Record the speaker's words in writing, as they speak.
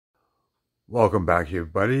Welcome back,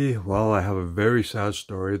 everybody. Well, I have a very sad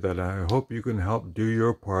story that I hope you can help do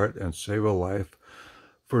your part and save a life.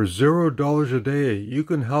 For $0 a day, you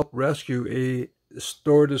can help rescue a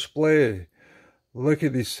store display. Look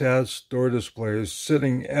at these sad store displays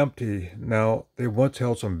sitting empty. Now, they once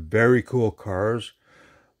held some very cool cars,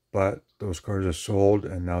 but those cars are sold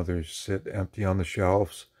and now they sit empty on the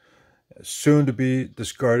shelves, soon to be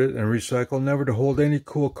discarded and recycled, never to hold any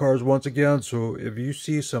cool cars once again. So if you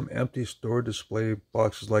see some empty store display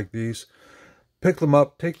boxes like these, pick them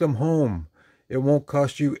up, take them home. It won't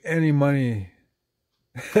cost you any money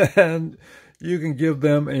and you can give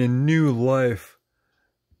them a new life.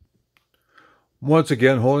 Once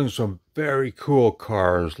again, holding some very cool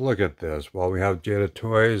cars. Look at this. Well, we have Jada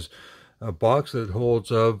Toys, a box that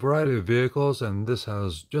holds a variety of vehicles, and this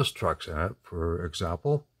has just trucks in it, for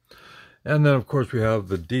example. And then, of course, we have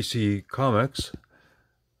the DC Comics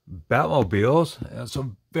Batmobiles and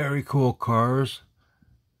some very cool cars.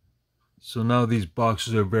 So now these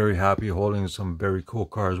boxes are very happy holding some very cool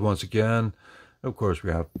cars once again. Of course,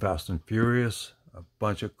 we have Fast and Furious, a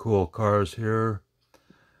bunch of cool cars here.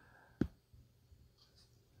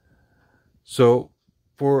 So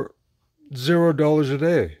for $0 a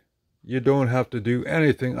day, you don't have to do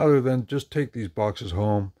anything other than just take these boxes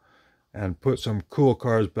home and put some cool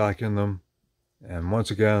cars back in them. And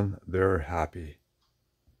once again, they're happy.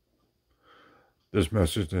 This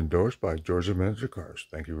message is endorsed by Georgia Miniature Cars.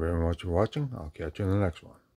 Thank you very much for watching. I'll catch you in the next one.